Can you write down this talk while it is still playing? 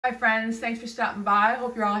Hi friends, thanks for stopping by.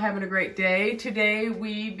 Hope you're all having a great day. Today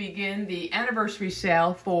we begin the anniversary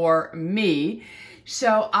sale for me.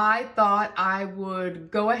 So I thought I would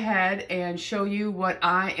go ahead and show you what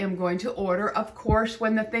I am going to order. Of course,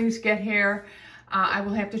 when the things get here, I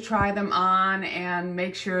will have to try them on and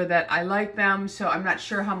make sure that I like them. So I'm not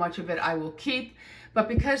sure how much of it I will keep. But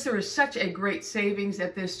because there is such a great savings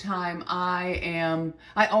at this time, I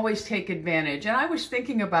always take advantage. And I was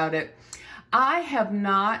thinking about it. I have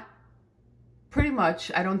not, pretty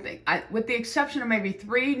much, I don't think, with the exception of maybe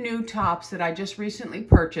 3 new tops that I just recently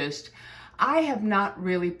purchased, I have not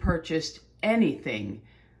really purchased anything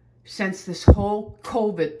since this whole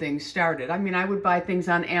COVID thing started. I mean, I would buy things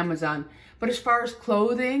on Amazon, but as far as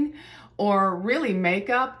clothing or really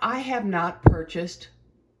makeup, I have not purchased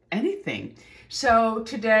anything. So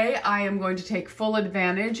today I am going to take full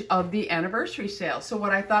advantage of the anniversary sale. So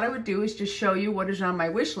what I thought I would do is just show you what is on my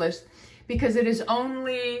wish list, because it is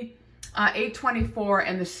only 8:24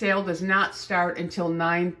 and the sale does not start until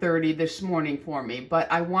 9:30 this morning for me. But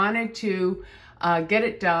I wanted to get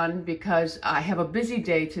it done because I have a busy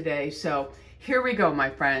day today. So here we go, my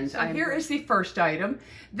friends. Here is the first item.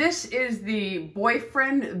 This is the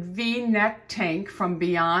Boyfriend V-neck tank from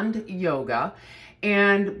Beyond Yoga.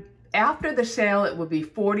 And after the sale, it will be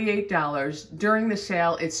 $48. During the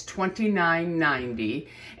sale, it's $29.90,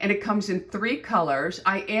 and it comes in 3 colors.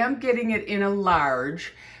 I am getting it in a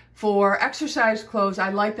large. For exercise clothes,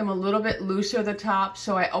 I like them a little bit looser at the top,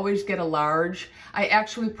 so I always get a large. I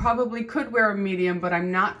actually probably could wear a medium, but I'm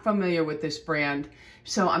not familiar with this brand,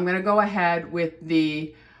 so I'm gonna go ahead with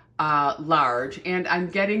the large, and I'm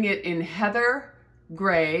getting it in heather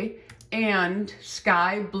gray and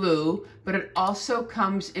sky blue, but it also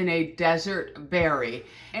comes in a desert berry.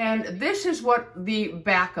 And this is what the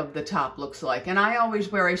back of the top looks like. And I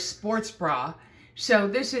always wear a sports bra, so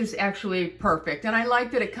this is actually perfect. And I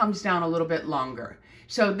like that it comes down a little bit longer.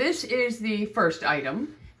 So this is the first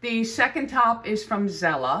item. The second top is from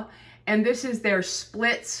Nsale, and this is their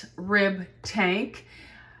splits rib tank.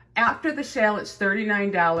 After the sale, it's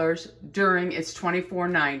 $39. During, it's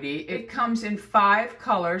 $24.90. It comes in 5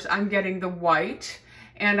 colors. I'm getting the white,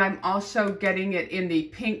 and I'm also getting it in the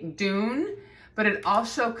pink dune, but it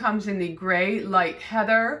also comes in the gray light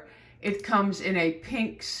heather. It comes in a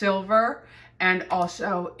pink silver, and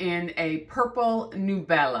also in a purple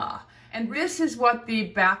nubella. And this is what the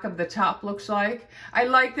back of the top looks like. I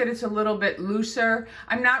like that it's a little bit looser.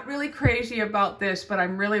 I'm not really crazy about this, but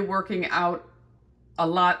I'm really working out a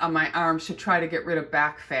lot on my arms to try to get rid of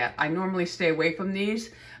back fat. I normally stay away from these,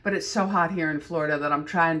 but it's so hot here in Florida that I'm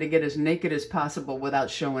trying to get as naked as possible without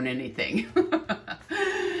showing anything.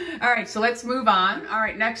 All right, so let's move on. All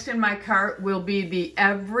right, next in my cart will be the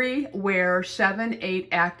Everywhere 7/8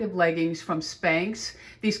 active leggings from Spanx.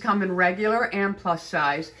 These come in regular and plus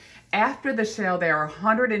size. After the sale, they are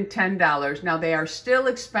 $110. Now, they are still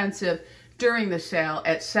expensive during the sale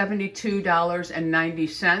at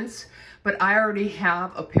 $72.90. But I already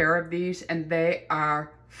have a pair of these and they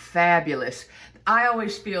are fabulous. I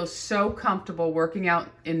always feel so comfortable working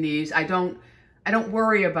out in these. I don't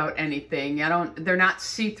worry about anything. They're not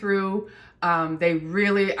see-through. They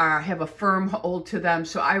really have a firm hold to them.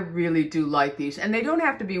 So I really do like these. And they don't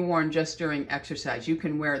have to be worn just during exercise. You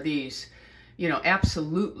can wear these,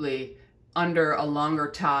 absolutely under a longer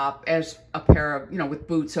top as a pair of, with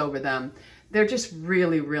boots over them. They're just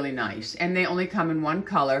really, really nice. And they only come in 1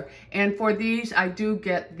 color. And for these, I do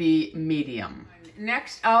get the medium.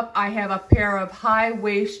 Next up, I have a pair of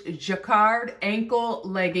high-waist jacquard ankle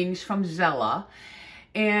leggings from Nsale.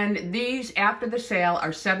 And these, after the sale,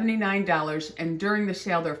 are $79. And during the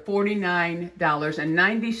sale, they're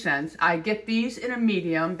 $49.90. I get these in a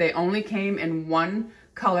medium. They only came in 1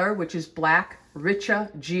 color, which is black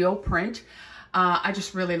Richa geoprint. I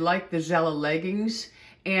just really like the Nsale leggings.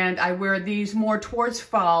 And I wear these more towards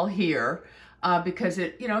fall here because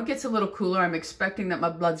it gets a little cooler. I'm expecting that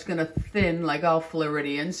my blood's gonna thin like all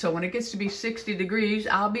Floridians. So when it gets to be 60 degrees,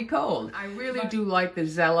 I'll be cold. I really do like the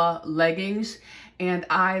Nsale leggings, and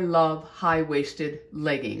I love high-waisted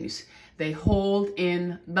leggings. They hold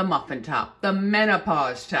in the muffin top, the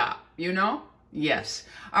menopause top, Yes.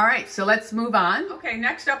 All right, so let's move on. Okay,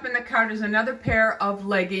 next up in the cart is another pair of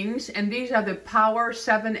leggings, and these are the Power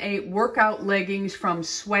 7/8 workout leggings from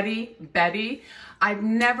Sweaty Betty. I've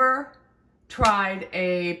never tried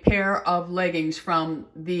a pair of leggings from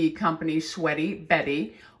the company Sweaty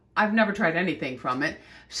Betty. I've never tried anything from it.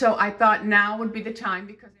 So I thought now would be the time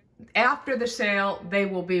because After the sale, they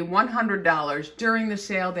will be $100. During the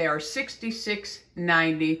sale, they are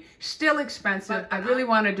 $66.90. Still expensive. I really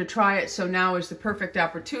wanted to try it, so now is the perfect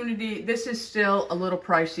opportunity. This is still a little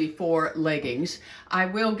pricey for leggings. I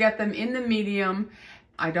will get them in the medium.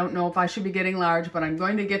 I don't know if I should be getting large, but I'm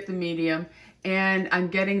going to get the medium. And I'm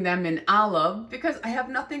getting them in olive because I have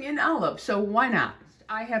nothing in olive, so why not?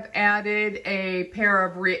 I have added a pair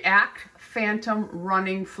of React Phantom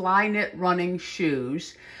running, fly knit running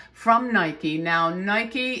shoes from Nike. Now,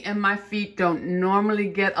 Nike and my feet don't normally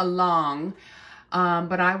get along,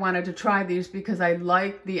 but I wanted to try these because I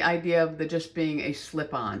like the idea of the just being a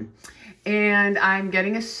slip-on. And I'm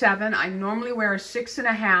getting a 7. I normally wear a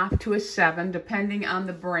 6.5 to a 7, depending on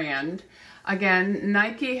the brand. Again,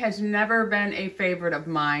 Nike has never been a favorite of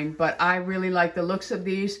mine, but I really like the looks of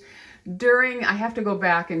these. I have to go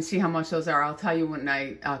back and see how much those are. I'll tell you when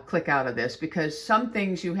I click out of this, because some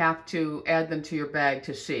things you have to add them to your bag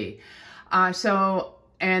to see.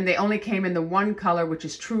 And they only came in the one color, which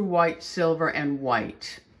is true white, silver, and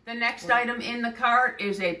white. The next item in the cart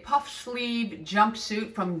is a puff sleeve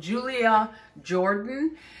jumpsuit from Julia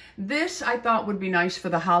Jordan. This I thought would be nice for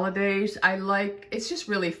the holidays. It's just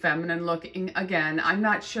really feminine looking. Again, I'm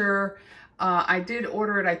not sure. I did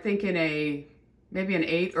order it, I think, in maybe an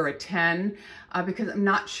 8 or a 10 because I'm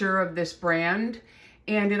not sure of this brand.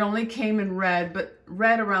 And it only came in red, but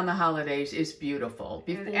red around the holidays is beautiful.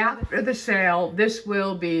 After the sale, this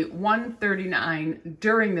will be $139.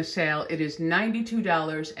 During the sale, it is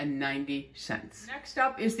 $92.90. Next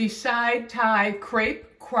up is the side tie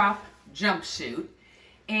crepe crop jumpsuit.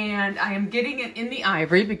 And I am getting it in the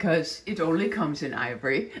ivory because it only comes in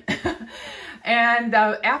ivory. And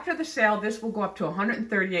after the sale, this will go up to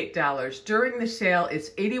 $138. During the sale,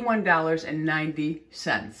 it's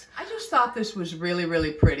 $81.90. I just thought this was really,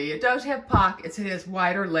 really pretty. It does have pockets. It has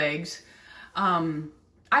wider legs. I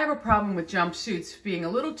have a problem with jumpsuits being a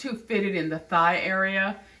little too fitted in the thigh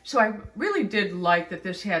area. So I really did like that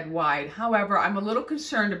this had wide. However, I'm a little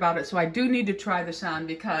concerned about it, so I do need to try this on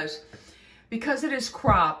because it is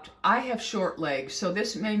cropped. I have short legs, so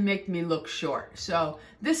this may make me look short. So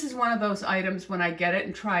this is one of those items when I get it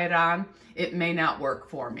and try it on, it may not work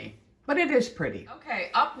for me, but it is pretty.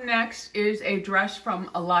 Okay, up next is a dress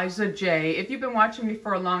from Eliza J. If you've been watching me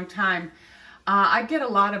for a long time, I get a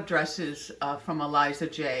lot of dresses from Eliza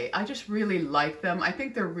J. I just really like them. I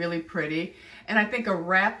think they're really pretty, and I think a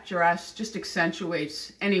wrap dress just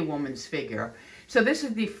accentuates any woman's figure. So this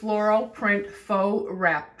is the floral print faux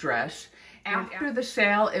wrap dress. After the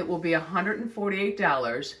sale, it will be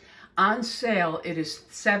 $148. On sale, it is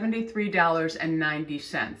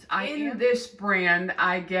 $73.90. In this brand,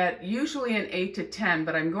 I get usually an 8 to 10,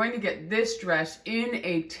 but I'm going to get this dress in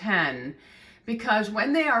a 10 because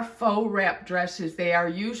when they are faux wrap dresses, they are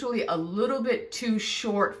usually a little bit too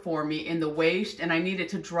short for me in the waist, and I need it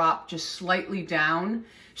to drop just slightly down.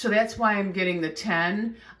 So that's why I'm getting the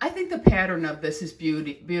 10. I think the pattern of this is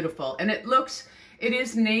beautiful, and it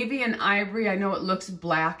is navy and ivory. I know it looks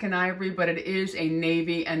black and ivory, but it is a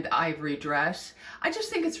navy and ivory dress. I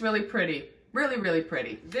just think it's really pretty. Really, really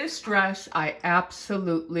pretty. This dress I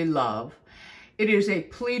absolutely love. It is a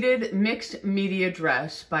pleated mixed media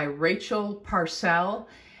dress by Rachel Parcell.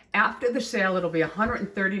 After the sale, it'll be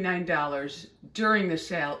 $139. During the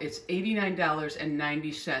sale, it's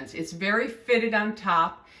 $89.90. It's very fitted on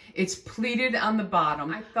top. It's pleated on the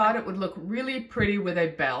bottom. I thought it would look really pretty with a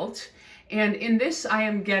belt. And in this, I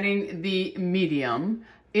am getting the medium.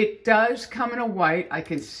 It does come in a white. I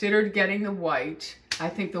considered getting the white. I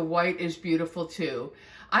think the white is beautiful too.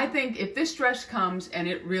 I think if this dress comes and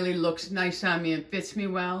it really looks nice on me and fits me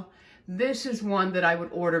well, this is one that I would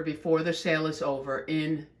order before the sale is over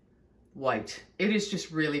in white. It is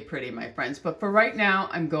just really pretty, my friends. But for right now,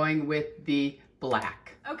 I'm going with the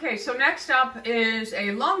black. Okay, so next up is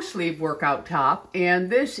a long sleeve workout top, and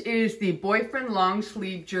this is the boyfriend long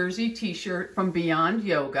sleeve jersey t-shirt from Beyond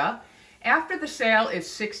Yoga. After the sale, it's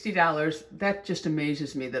 $60. That just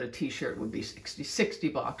amazes me that a t-shirt would be 60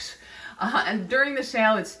 bucks. And during the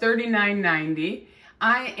sale, it's $39.90.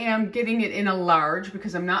 I am getting it in a large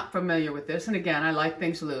because I'm not familiar with this, and again, I like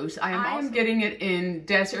things loose. I am getting it in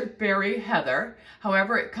Desert Berry Heather.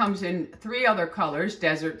 However, it comes in 3 other colors: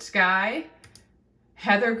 Desert Sky,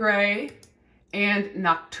 Heather Gray, and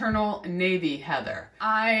Nocturnal Navy Heather.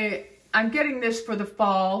 I'm getting this for the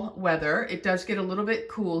fall weather. It does get a little bit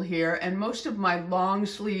cool here, and most of my long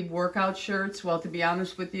sleeve workout shirts, well, to be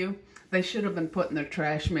honest with you, they should have been put in the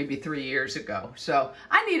trash maybe 3 years ago. So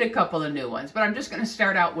I need a couple of new ones, but I'm just gonna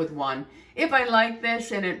start out with one. If I like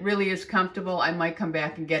this and it really is comfortable, I might come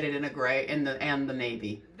back and get it in a gray and the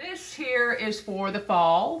navy. This here is for the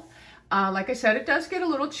fall. Like I said, it does get a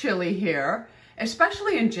little chilly here,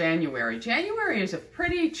 especially in January. January is a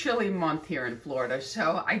pretty chilly month here in Florida,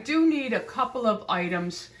 so I do need a couple of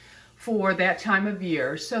items for that time of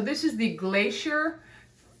year. So this is the Glacier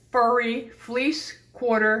Furry Fleece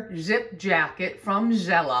Quarter Zip Jacket from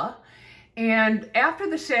Nsale. And after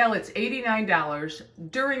the sale, it's $89.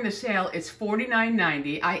 During the sale, it's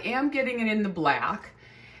 $49.90. I am getting it in the black,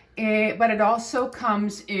 but it also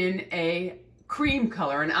comes in a cream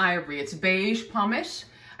color, an ivory. It's beige pumice.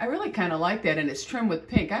 I really kind of like that, and it's trimmed with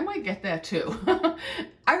pink. I might get that too.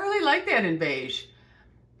 I really like that in beige.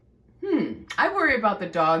 I worry about the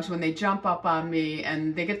dogs when they jump up on me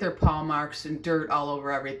and they get their paw marks and dirt all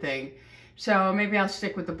over everything. So maybe I'll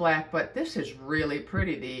stick with the black, but this is really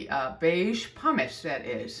pretty. The beige pumice, that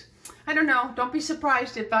is. I don't know. Don't be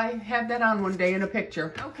surprised if I have that on one day in a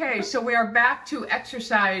picture. Okay, so we are back to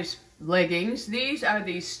exercise leggings. These are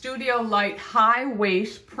the Studio Light High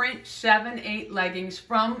Waist Print 7/8 leggings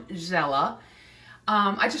from Nsale.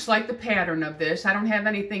 I just like the pattern of this. I don't have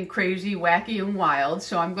anything crazy, wacky, and wild,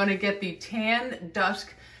 so I'm going to get the Tan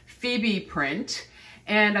Dusk Phoebe print,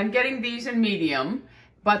 and I'm getting these in medium,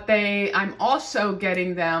 but I'm also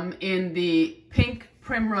getting them in the pink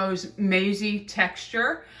primrose Maisie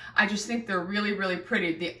texture. I just think they're really, really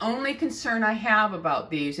pretty. The only concern I have about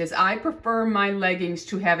these is I prefer my leggings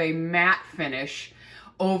to have a matte finish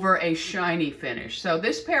over a shiny finish. So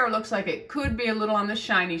this pair looks like it could be a little on the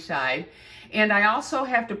shiny side. And I also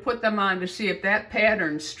have to put them on to see if that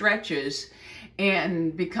pattern stretches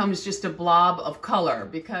and becomes just a blob of color,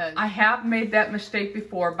 because I have made that mistake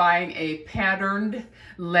before, buying a patterned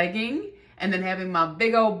legging and then having my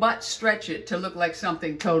big old butt stretch it to look like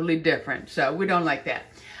something totally different. So we don't like that.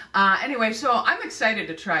 Anyway, so I'm excited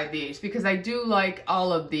to try these because I do like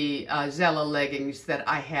all of the Nsale leggings that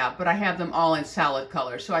I have, but I have them all in solid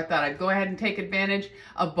colors. So I thought I'd go ahead and take advantage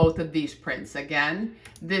of both of these prints. Again,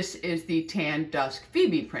 this is the Tan Dusk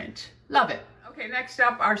Phoebe print. Love it. Okay, next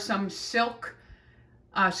up are some silk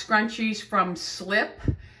scrunchies from Slip.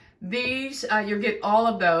 These, you get all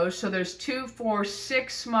of those. So there's 2, 4,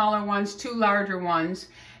 6 smaller ones, 2 larger ones,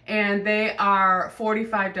 and they are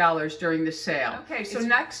 $45 during the sale. Okay, so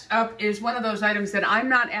next up is one of those items that I'm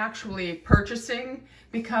not actually purchasing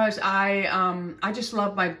because I just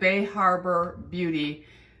love my Bay Harbor Beauty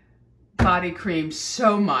body cream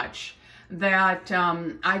so much that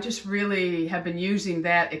I just really have been using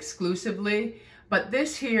that exclusively. But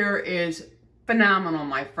this here is phenomenal,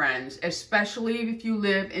 my friends, especially if you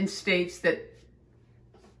live in states that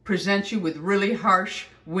present you with really harsh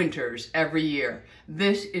winters every year.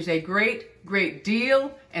 This is a great, great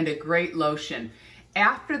deal and a great lotion.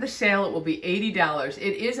 After the sale, it will be $80.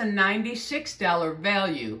 It is a $96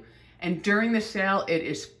 value, and during the sale, it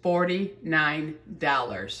is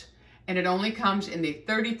 $49. And it only comes in the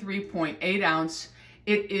 33.8 ounce.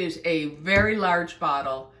 It is a very large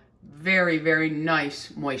bottle. Very, very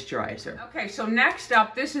nice moisturizer. Okay, so next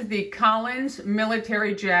up, this is the Collins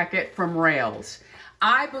military jacket from Rails.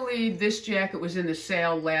 I believe this jacket was in the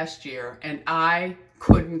sale last year and I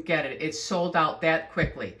couldn't get it. It sold out that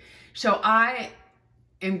quickly. So I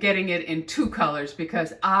am getting it in 2 colors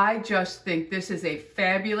because I just think this is a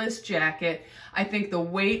fabulous jacket. I think the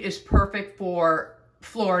weight is perfect for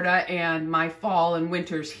Florida and my fall and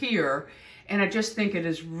winters here. And I just think it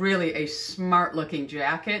is really a smart looking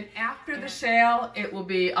jacket. After the sale, it will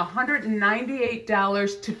be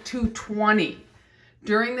 $198 to $220.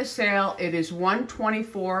 During the sale, it is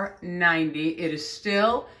 $124.90. It is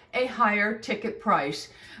still a higher ticket price,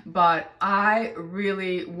 but I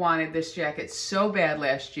really wanted this jacket so bad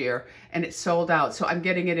last year and it sold out. So I'm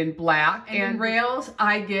getting it in black. And in Rails,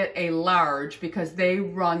 I get a large because they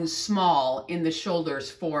run small in the shoulders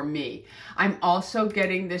for me. I'm also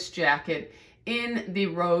getting this jacket in the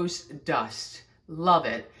rose dust. Love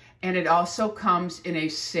it. And it also comes in a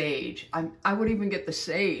sage. I would even get the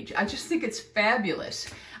sage. I just think it's fabulous.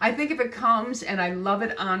 I think if it comes and I love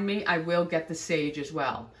it on me, I will get the sage as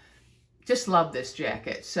well. Just love this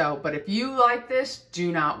jacket. So, but if you like this,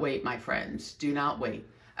 do not wait, my friends. Do not wait.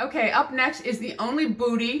 Okay, up next is the only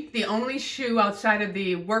booty, the only shoe outside of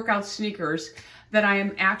the workout sneakers that I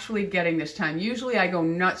am actually getting this time. Usually I go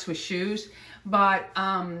nuts with shoes, but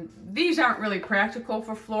these aren't really practical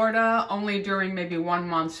for Florida, only during maybe 1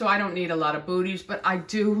 month, so I don't need a lot of booties, but I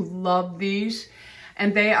do love these.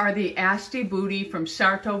 And they are the Asti Booty from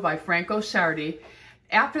Sarto by Franco Sardi.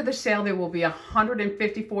 After the sale, they will be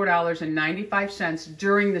 $154.95.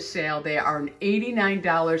 During the sale, they are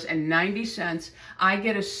 $89.90. I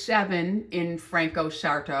get a 7 in Franco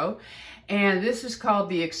Sarto. And this is called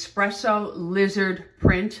the Espresso Lizard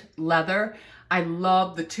Print Leather. I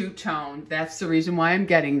love the two-tone. That's the reason why I'm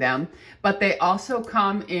getting them. But they also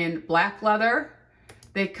come in black leather.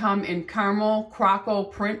 They come in caramel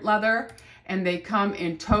croco print leather. And they come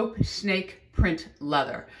in taupe snake print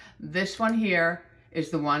leather. This one here is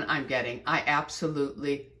the one I'm getting. I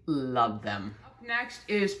absolutely love them. Up next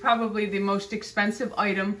is probably the most expensive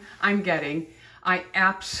item I'm getting. I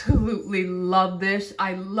absolutely love this.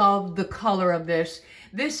 I love the color of this.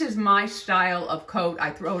 This is my style of coat. I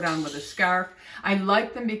throw it on with a scarf. I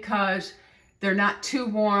like them because they're not too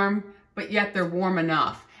warm, but yet they're warm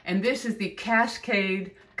enough. And this is the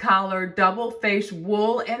Cascade collar double face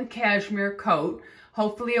wool and cashmere coat.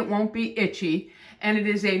 Hopefully it won't be itchy. And it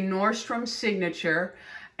is a Nordstrom signature.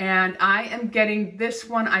 And I am getting this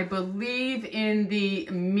one, I believe, in the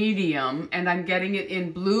medium. And I'm getting it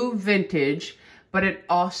in blue vintage. But it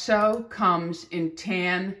also comes in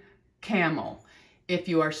tan camel. If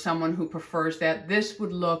you are someone who prefers that, this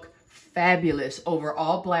would look fabulous over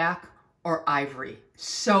all black or ivory.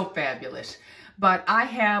 So fabulous. But I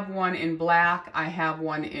have one in black, I have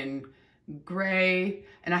one in gray,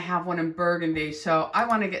 and I have one in burgundy. So I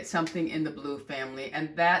want to get something in the blue family.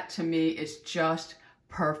 And that to me is just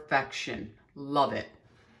perfection. Love it.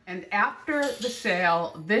 And after the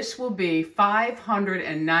sale, this will be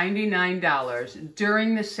 $599.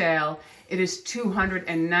 During the sale, it is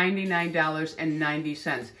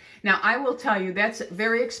 $299.90. Now, I will tell you, that's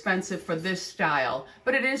very expensive for this style,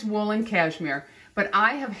 but it is wool and cashmere. But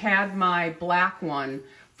I have had my black one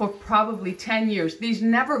for probably 10 years. These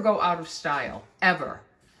never go out of style, ever.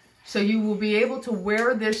 So you will be able to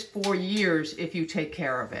wear this for years if you take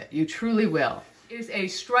care of it. You truly will. It is a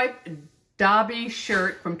striped Dobby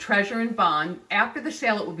shirt from Treasure and Bond. After the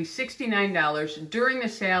sale, it will be $69. During the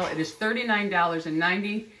sale, it is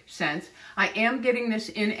 $39.90. I am getting this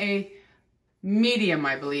in a medium,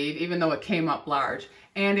 I believe, even though it came up large.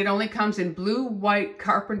 And it only comes in blue, white,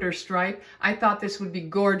 carpenter stripe. I thought this would be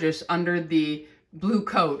gorgeous under the blue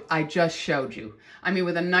coat I just showed you. I mean,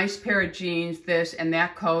 with a nice pair of jeans, this and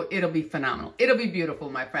that coat, it'll be phenomenal. It'll be beautiful,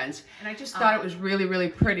 my friends. And I just thought it was really, really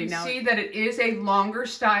pretty. Now, see that it is a longer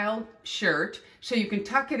style shirt, so you can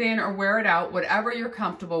tuck it in or wear it out, whatever you're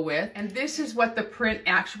comfortable with. And this is what the print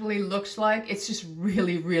actually looks like. It's just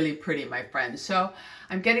really, really pretty, my friends. So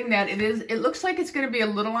I'm getting that. It looks like it's gonna be a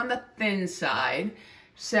little on the thin side.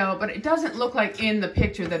 So, but it doesn't look like in the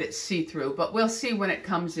picture that it's see-through, but we'll see when it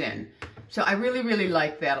comes in. So I really, really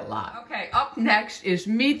like that a lot. Okay, up next is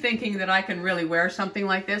me thinking that I can really wear something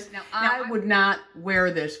like this. Now I would not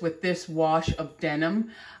wear this with this wash of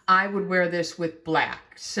denim. I would wear this with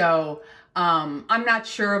black. So I'm not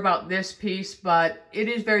sure about this piece, but it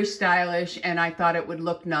is very stylish and I thought it would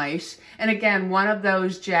look nice. And again, one of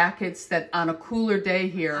those jackets that on a cooler day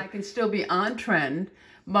here, I can still be on trend,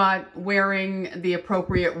 but wearing the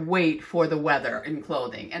appropriate weight for the weather in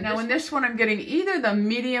clothing. And now in this one, I'm getting either the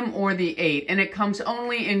medium or the 8, and it comes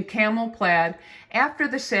only in camel plaid. After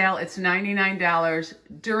the sale, it's $99.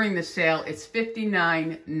 During the sale, it's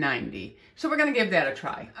 $59.90. So we're gonna give that a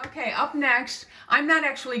try. Okay, up next, I'm not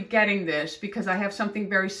actually getting this because I have something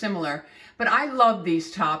very similar, but I love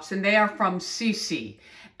these tops, and they are from CC.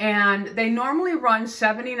 And they normally run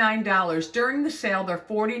 $79. During the sale, they're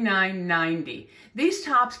 $49.90. These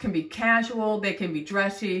tops can be casual, they can be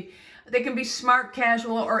dressy, they can be smart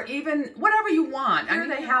casual, or even whatever you want. Here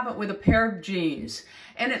they have it with a pair of jeans,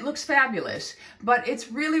 and it looks fabulous. But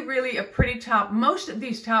it's really, really a pretty top. Most of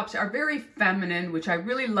these tops are very feminine, which I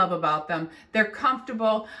really love about them. They're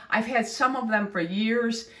comfortable. I've had some of them for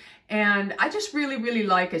years, and I just really, really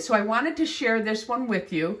like it. So I wanted to share this one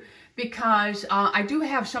with you, because I do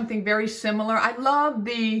have something very similar. I love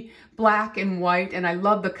the black and white, and I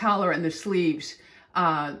love the collar and the sleeves,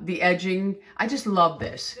 the edging. I just love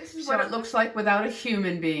this. This is what it looks like without a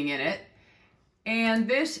human being in it. And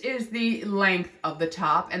this is the length of the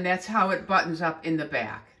top, and that's how it buttons up in the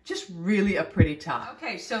back. Just really a pretty top.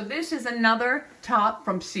 Okay, so this is another top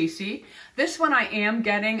from CC. This one I am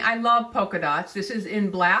getting. I love polka dots. This is in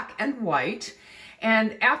black and white.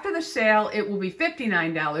 And after the sale, it will be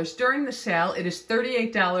 $59. During the sale, it is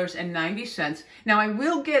 $38.90. Now, I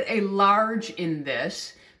will get a large in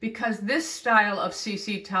this because this style of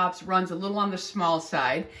CC tops runs a little on the small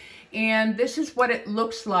side. And this is what it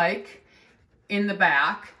looks like in the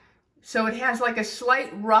back. So it has like a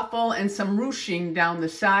slight ruffle and some ruching down the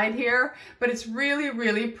side here, but it's really,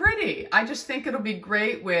 really pretty. I just think it'll be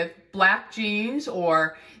great with black jeans,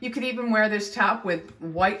 or you could even wear this top with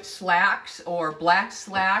white slacks or black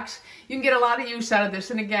slacks. You can get a lot of use out of this.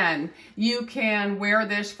 And again, you can wear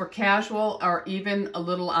this for casual or even a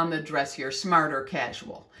little on the dressier, smarter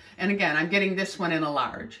casual. And again, I'm getting this one in a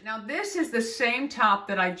large. Now this is the same top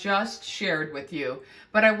that I just shared with you,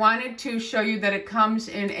 but I wanted to show you that it comes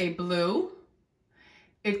in a blue,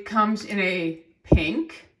 it comes in a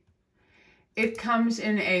pink, it comes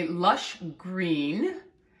in a lush green,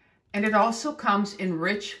 and it also comes in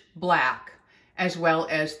rich black, as well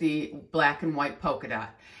as the black and white polka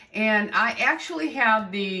dot. And I actually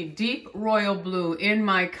have the deep royal blue in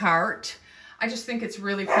my cart. I just think it's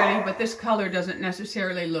really pretty, but this color doesn't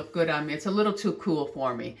necessarily look good on me. It's a little too cool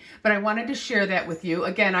for me. But I wanted to share that with you.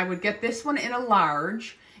 Again, I would get this one in a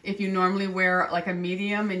large if you normally wear like a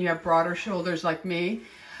medium and you have broader shoulders like me.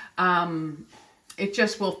 It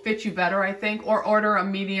just will fit you better, I think. Or order a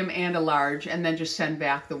medium and a large and then just send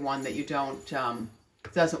back the one that you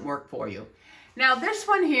doesn't work for you. Now this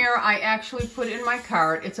one here, I actually put in my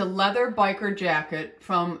cart. It's a leather biker jacket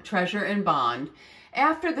from Treasure and Bond.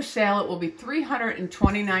 After the sale, it will be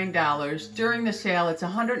 $329. During the sale, it's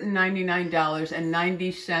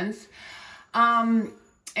 $199.90.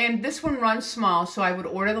 And this one runs small, so I would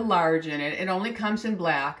order the large in it. It only comes in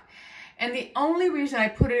black. And the only reason I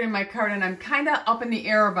put it in my cart, and I'm kind of up in the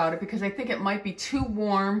air about it because I think it might be too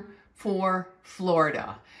warm for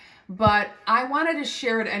Florida. But I wanted to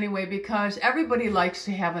share it anyway because everybody likes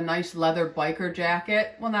to have a nice leather biker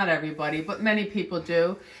jacket. Well, not everybody, but many people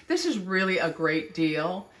do. This is really a great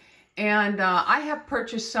deal. And I have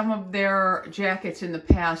purchased some of their jackets in the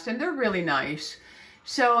past, and they're really nice.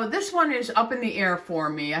 So this one is up in the air for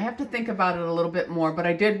me. I have to think about it a little bit more, but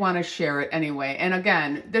I did want to share it anyway. And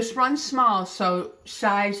again, this runs small, so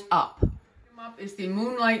size up. Is the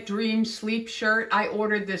Moonlight Dream sleep shirt. I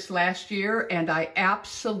ordered this last year and I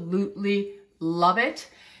absolutely love it.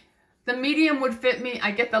 The medium would fit me.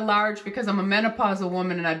 I get the large because I'm a menopausal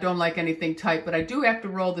woman and I don't like anything tight, but I do have to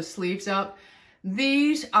roll the sleeves up.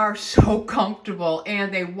 These are so comfortable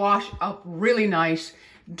and they wash up really nice.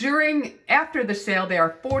 After the sale, they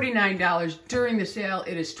are $49. During the sale,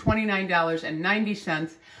 it is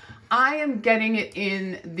 $29.90. I am getting it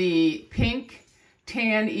in the pink,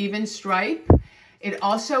 tan, even stripe. It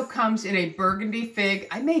also comes in a burgundy fig.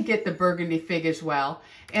 I may get the burgundy fig as well.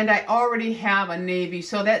 And I already have a navy,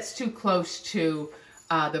 so that's too close to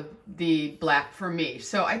the black for me.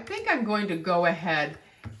 So I think I'm going to go ahead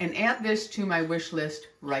and add this to my wish list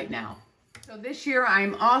right now. So this year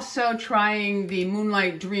I'm also trying the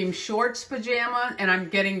Moonlight Dream shorts pajama, and I'm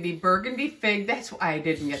getting the burgundy fig. That's why I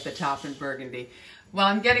didn't get the top in burgundy. Well,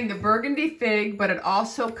 I'm getting the burgundy fig, but it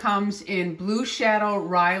also comes in blue shadow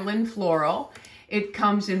Ryland floral. It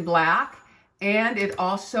comes in black, and it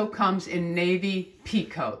also comes in navy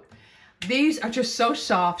peacoat. These are just so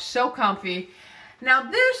soft, so comfy. Now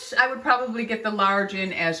this, I would probably get the large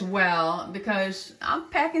in as well because I'm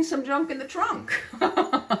packing some junk in the trunk.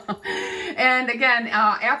 And again,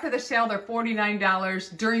 after the sale, they're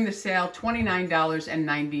 $49. During the sale,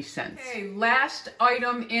 $29.90. Okay, last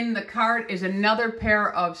item in the cart is another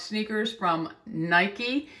pair of sneakers from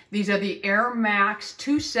Nike. These are the Air Max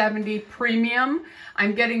 270 Premium.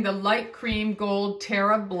 I'm getting the light cream gold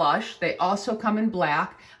Terra blush. They also come in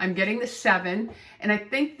black. I'm getting the 7, and I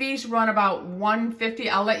think these run about $150.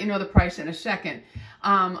 I'll let you know the price in a second.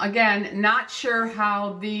 Again, not sure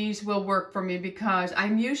how these will work for me because I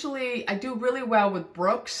do really well with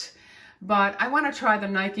Brooks, but I want to try the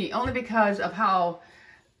Nike only because of how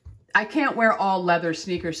I can't wear all leather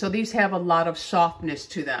sneakers, so these have a lot of softness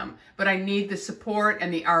to them, but I need the support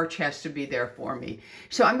and the arch has to be there for me.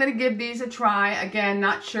 So I'm going to give these a try. Again,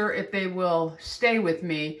 not sure if they will stay with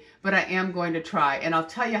me, but I am going to try, and I'll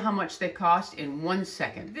tell you how much they cost in 1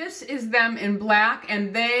 second. This is them in black,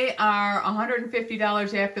 and they are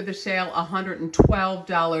 $150 after the sale,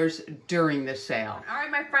 $112 during the sale. All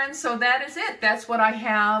right, my friends, so that is it. That's what I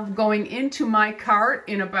have going into my cart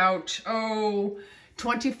in about,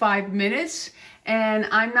 25 minutes, and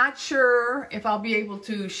I'm not sure if I'll be able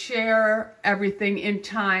to share everything in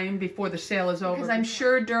time before the sale is over, because I'm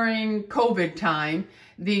sure during COVID time,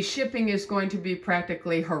 the shipping is going to be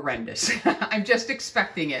practically horrendous. I'm just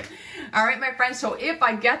expecting it. All right, my friends, so if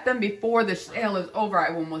I get them before the sale is over, I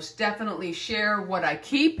will most definitely share what I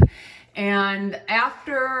keep. And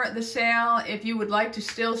after the sale, if you would like to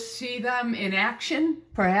still see them in action,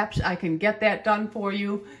 perhaps I can get that done for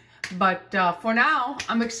you. But for now,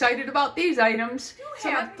 I'm excited about these items. So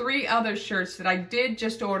I have 3 other shirts that I did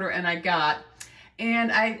just order and I got. And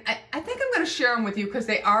I think I'm going to share them with you because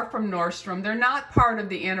they are from Nordstrom. They're not part of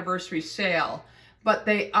the anniversary sale, but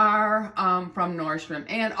they are from Nordstrom.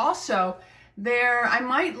 And also, I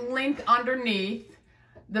might link underneath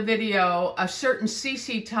the video a certain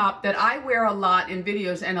CC top that I wear a lot in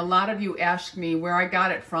videos, and a lot of you asked me where I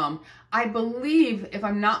got it from. I believe, if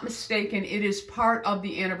I'm not mistaken, it is part of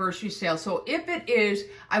the anniversary sale. So if it is,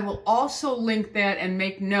 I will also link that and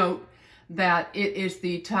make note that it is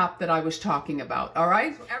the top that I was talking about. All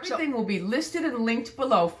right? So everything will be listed and linked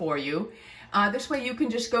below for you. This way you can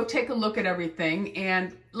just go take a look at everything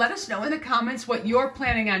and let us know in the comments what you're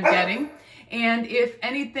planning on getting, and if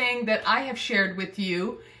anything that I have shared with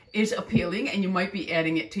you is appealing and you might be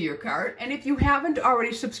adding it to your cart. And if you haven't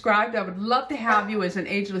already subscribed, I would love to have you as an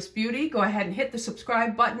Ageless Beauty. Go ahead and hit the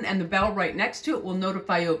subscribe button, and the bell right next to it will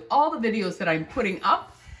notify you of all the videos that I'm putting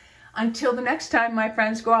up. Until the next time, my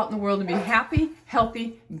friends, go out in the world and be happy,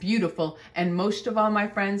 healthy, beautiful, and most of all, my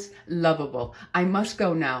friends, lovable. I must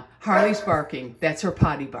go now. Harley's barking. That's her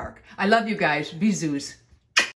potty bark. I love you guys. Bisous.